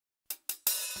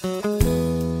I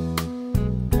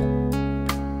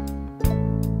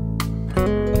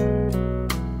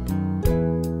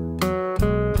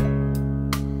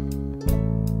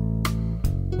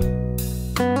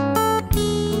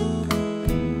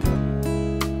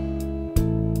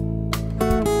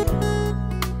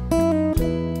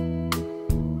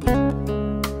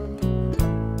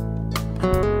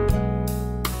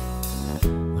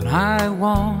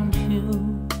want you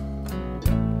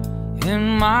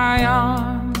in my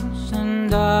arms,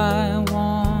 and I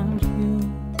want you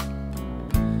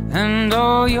and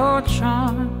all your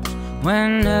charms.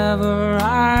 Whenever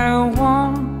I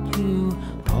want you,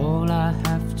 all I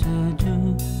have to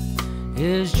do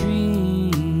is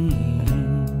dream.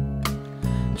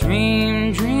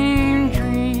 Dream, dream,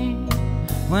 dream.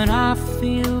 When I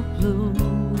feel blue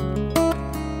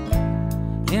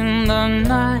in the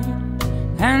night,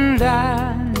 and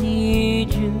I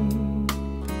need you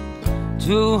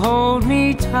to hold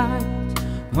me tight.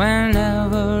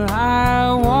 Whenever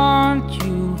I want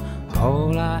you,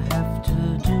 all I have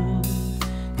to do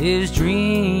is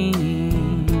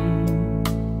dream.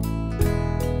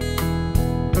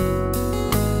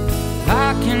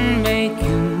 I can make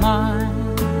you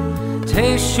mine,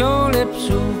 taste your lips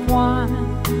of wine,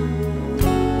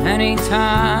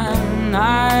 anytime,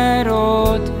 night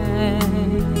or day.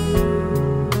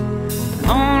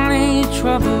 Only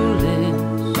trouble is,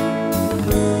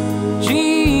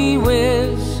 gee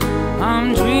whiz,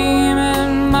 I'm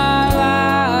dreaming my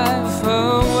life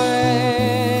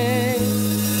away.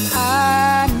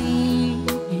 I need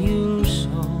you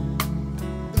so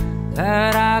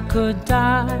that I could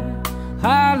die.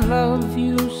 I love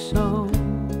you so,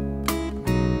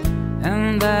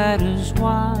 and that is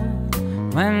why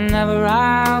whenever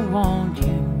I want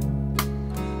you,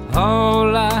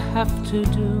 all I have to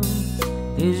do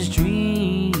is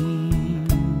dream.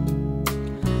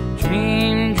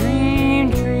 Dream, dream,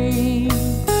 dream.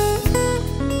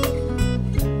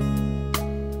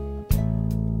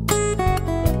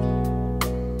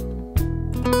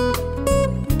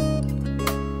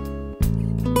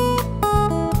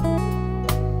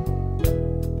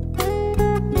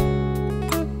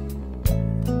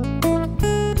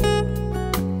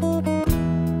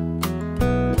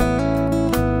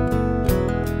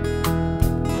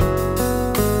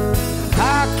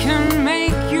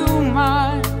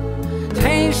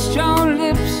 Taste your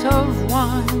lips of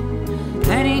wine,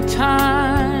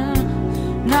 anytime,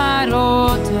 night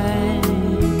or day.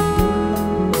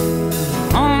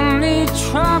 Only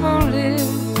trouble is,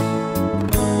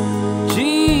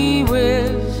 gee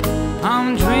whiz,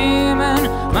 I'm dreaming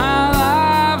my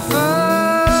life away.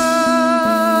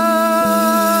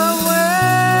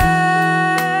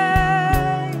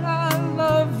 I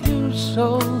love you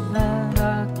so that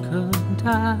I could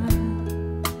die,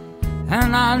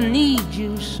 and I need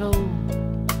you so,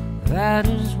 that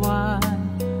is why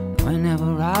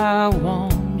whenever I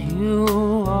want you,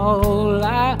 all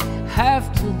I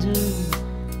have to do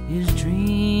is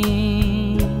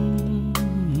dream.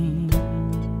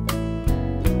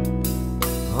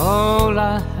 All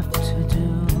I